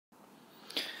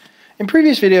In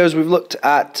previous videos we've looked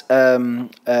at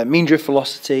mean drift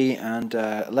velocity and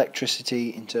electricity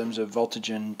in terms of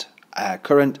voltage and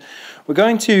current. We're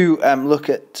going to look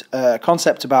at a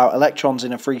concept about electrons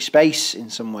in a free space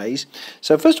in some ways.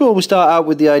 So first of all, we start out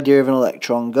with the idea of an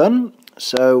electron gun.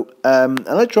 So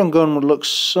electron gun would look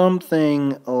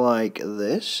something like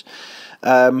this,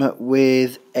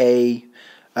 with a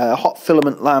hot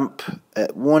filament lamp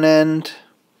at one end,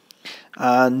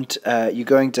 and you're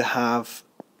going to have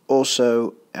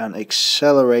also an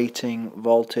accelerating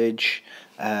voltage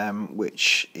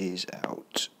which is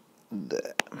out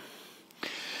there.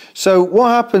 So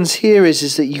what happens here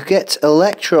is that you get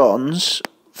electrons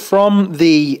from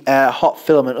the hot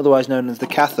filament, otherwise known as the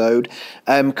cathode,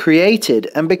 created,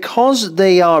 and because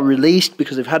they are released,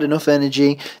 because they've had enough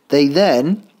energy, they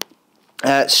then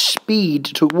speed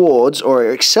towards, or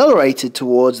are accelerated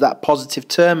towards, that positive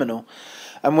terminal.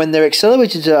 And when they're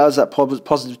accelerated towards that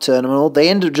positive terminal, they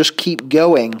end up just keep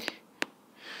going.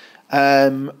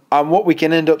 And what we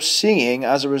can end up seeing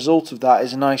as a result of that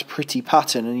is a nice pretty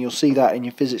pattern, and you'll see that in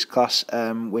your physics class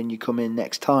when you come in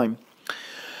next time.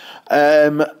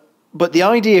 But the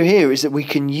idea here is that we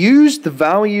can use the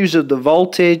values of the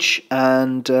voltage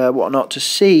and whatnot to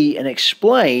see and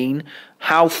explain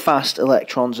how fast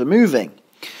electrons are moving.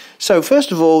 So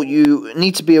first of all, you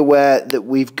need to be aware that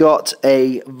we've got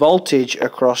a voltage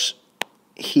across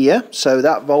here, so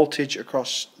that voltage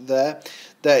across there,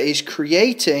 that is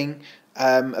creating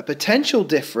a potential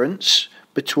difference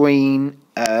between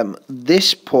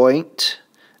this point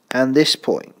and this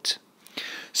point.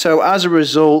 So as a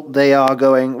result, they are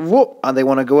going whoop, and they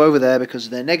want to go over there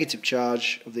because their negative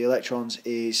charge of the electrons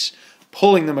is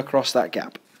pulling them across that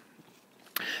gap.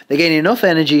 They gain enough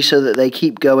energy so that they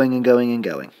keep going and going and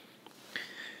going.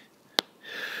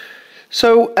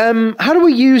 So how do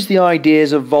we use the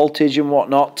ideas of voltage and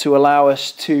whatnot to allow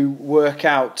us to work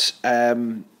out,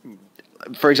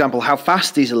 for example, how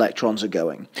fast these electrons are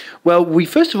going? Well, we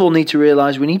first of all need to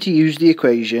realize we need to use the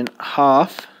equation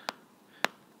half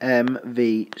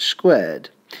mv squared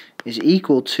is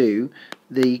equal to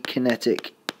the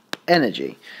kinetic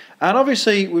energy. And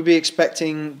obviously we'd be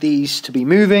expecting these to be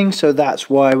moving, so that's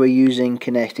why we're using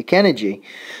kinetic energy.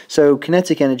 So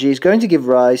kinetic energy is going to give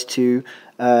rise to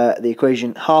the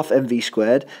equation half mv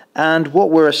squared, and what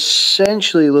we're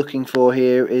essentially looking for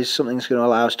here is something that's going to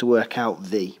allow us to work out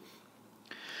v.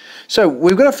 So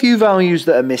we've got a few values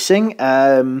that are missing.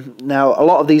 Now a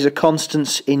lot of these are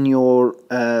constants in your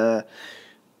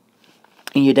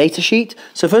data sheet.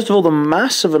 So first of all, the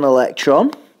mass of an electron,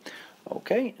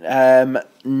 okay,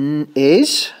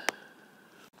 is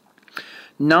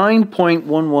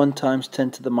 9.11 times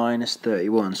 10 to the minus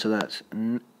 31. So that's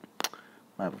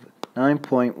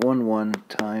 9.11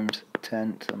 times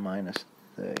 10 to the minus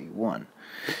 31.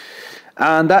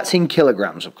 And that's in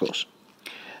kilograms, of course.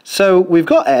 So we've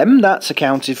got m, that's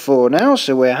accounted for now,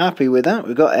 so we're happy with that.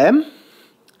 We've got m.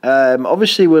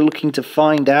 Obviously we're looking to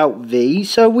find out v,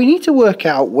 so we need to work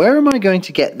out where am I going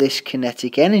to get this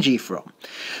kinetic energy from.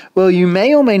 Well, you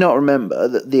may or may not remember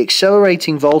that the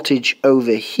accelerating voltage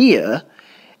over here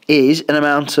is an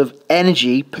amount of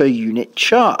energy per unit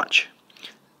charge.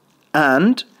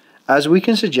 And as we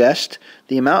can suggest,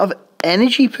 the amount of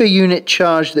energy per unit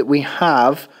charge that we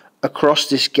have across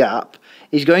this gap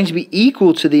is going to be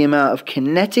equal to the amount of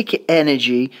kinetic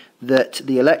energy that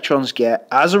the electrons get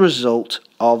as a result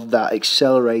of that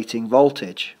accelerating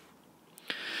voltage.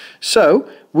 So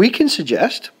we can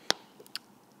suggest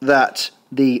that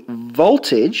the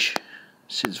voltage,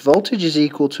 since voltage is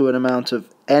equal to an amount of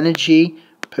energy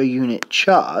per unit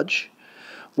charge,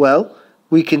 well,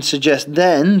 we can suggest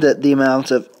then that the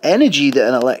amount of energy that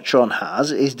an electron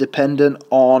has is dependent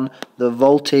on the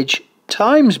voltage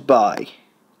times by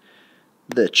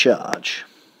the charge.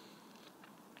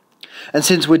 And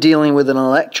since we're dealing with an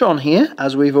electron here,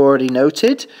 as we've already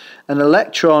noted, an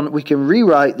electron, we can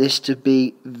rewrite this to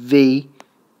be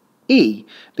VE,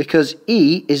 because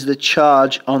E is the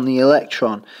charge on the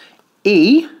electron.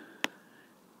 E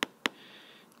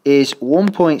is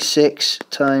 1.6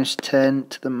 times 10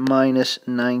 to the minus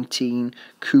 19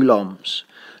 coulombs.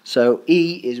 So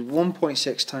E is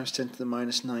 1.6 times 10 to the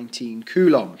minus 19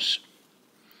 coulombs.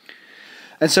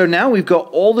 And so now we've got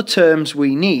all the terms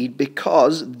we need,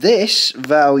 because this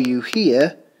value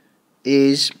here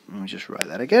is, let me just write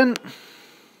that again.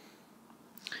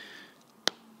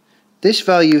 This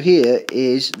value here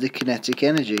is the kinetic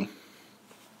energy.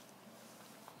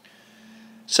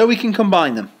 So we can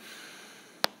combine them.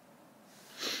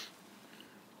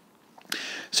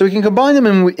 So we can combine them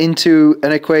into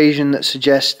an equation that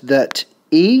suggests that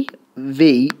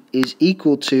EV is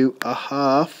equal to a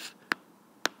half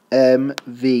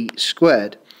mv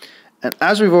squared. And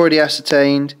as we've already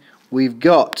ascertained, we've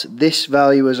got this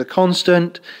value as a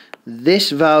constant,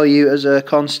 this value as a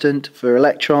constant for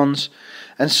electrons,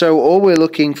 and so all we're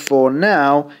looking for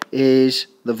now is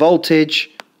the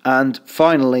voltage and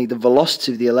finally the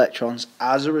velocity of the electrons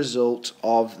as a result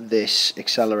of this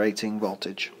accelerating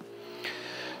voltage.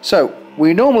 So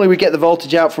we normally get the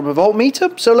voltage out from a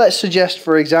voltmeter, so let's suggest,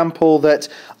 for example, that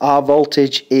our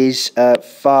voltage is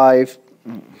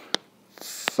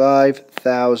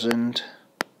 5,000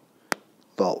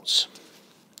 volts.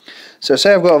 So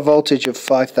say I've got a voltage of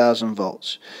 5,000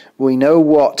 volts. We know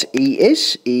what E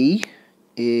is. E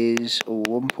is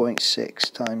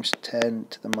 1.6 times 10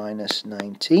 to the minus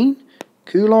 19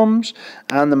 coulombs,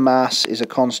 and the mass is a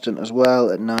constant as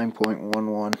well at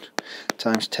 9.11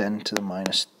 times 10 to the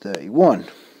minus 31.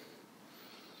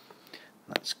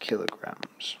 That's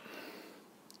kilograms.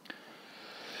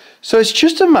 So it's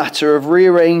just a matter of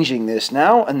rearranging this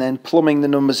now and then plumbing the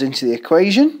numbers into the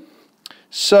equation.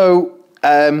 So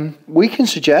we can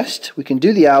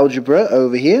do the algebra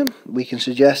over here. We can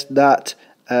suggest that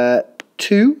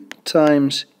 2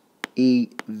 times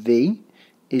EV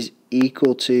is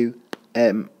equal to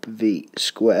mv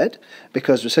squared,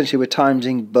 because essentially we're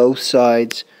timesing both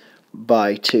sides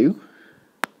by 2,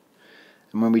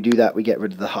 and when we do that we get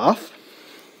rid of the half.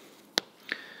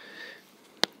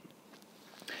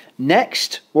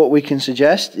 Next, what we can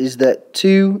suggest is that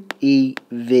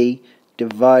 2EV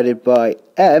divided by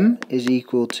m is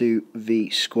equal to v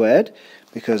squared,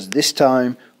 because this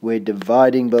time we're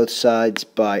dividing both sides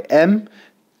by m,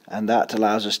 and that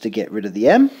allows us to get rid of the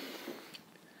m.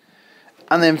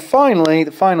 And then finally,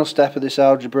 the final step of this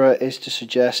algebra is to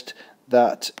suggest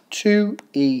that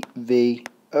 2EV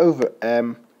over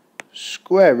m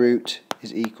square root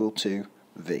is equal to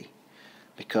v,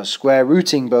 because square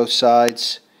rooting both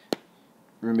sides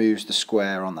removes the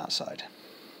square on that side.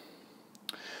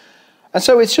 And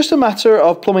so it's just a matter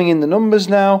of plumbing in the numbers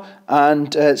now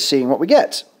and seeing what we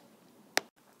get.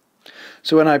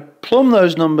 So when I plumb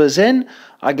those numbers in,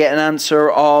 I get an answer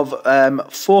of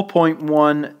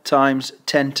 4.1 times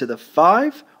 10 to the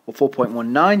 5, or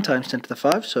 4.19 times 10 to the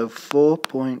 5, so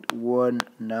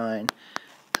 4.19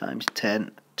 times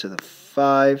 10 to the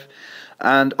 5,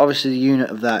 and obviously the unit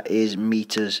of that is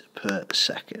meters per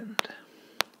second.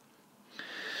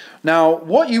 Now,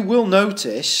 what you will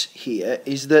notice here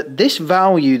is that this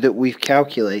value that we've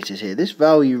calculated here, this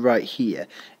value right here,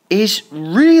 is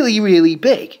really, really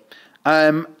big.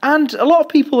 And a lot of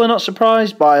people are not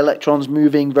surprised by electrons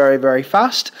moving very, very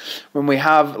fast when we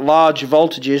have large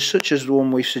voltages such as the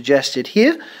one we've suggested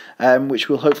here, which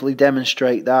will hopefully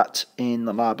demonstrate that in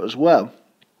the lab as well.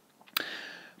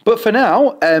 But for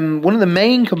now, one of the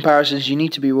main comparisons you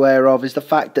need to be aware of is the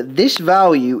fact that this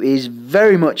value is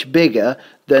very much bigger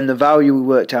than the value we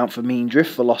worked out for mean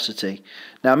drift velocity.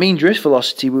 Now, mean drift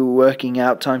velocity we were working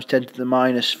out times 10 to the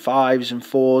minus 5s and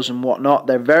 4s and whatnot.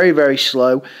 They're very, very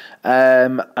slow,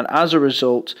 and as a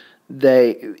result,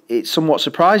 it somewhat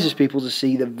surprises people to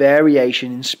see the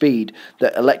variation in speed,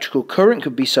 that electrical current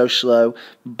could be so slow,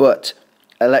 but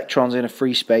electrons in a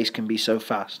free space can be so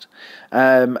fast.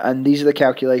 And these are the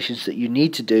calculations that you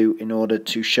need to do in order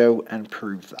to show and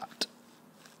prove that.